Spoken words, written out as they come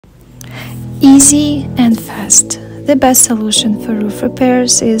Easy and fast. The best solution for roof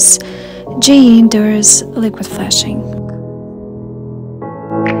repairs is GE Enduris Liquid Flashing.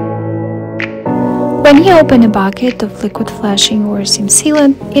 When you open a bucket of liquid flashing or seam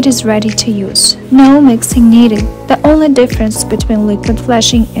sealant, it is ready to use. No mixing needed. The only difference between liquid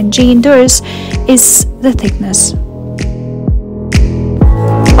flashing and GE Enduris is the thickness.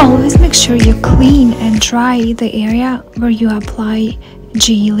 Always make sure you clean and dry the area where you apply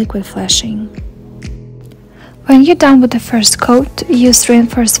GE liquid flashing. When you're done with the first coat, use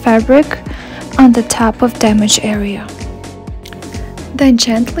reinforced fabric on the top of damaged area. Then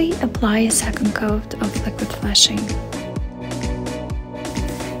gently apply a second coat of liquid flashing.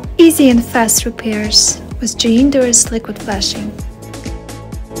 Easy and fast repairs with GE Enduris Liquid Flashing.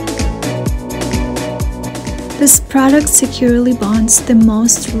 This product securely bonds the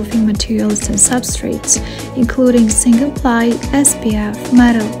most roofing materials and substrates, including single-ply, SPF,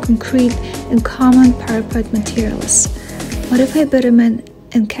 metal, concrete, and common parapet materials, modified bitumen,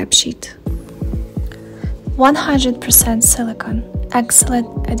 and cap sheet. 100% silicone.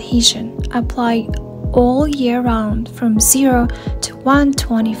 Excellent adhesion. Apply all year round from 0 to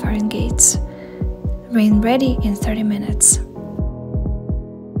 120 Fahrenheit. Rain ready in 30 minutes.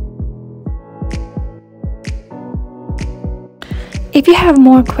 If you have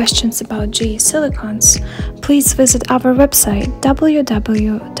more questions about GE silicones, please visit our website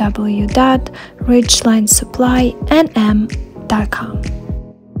www.ridgelinesupply.nm.com.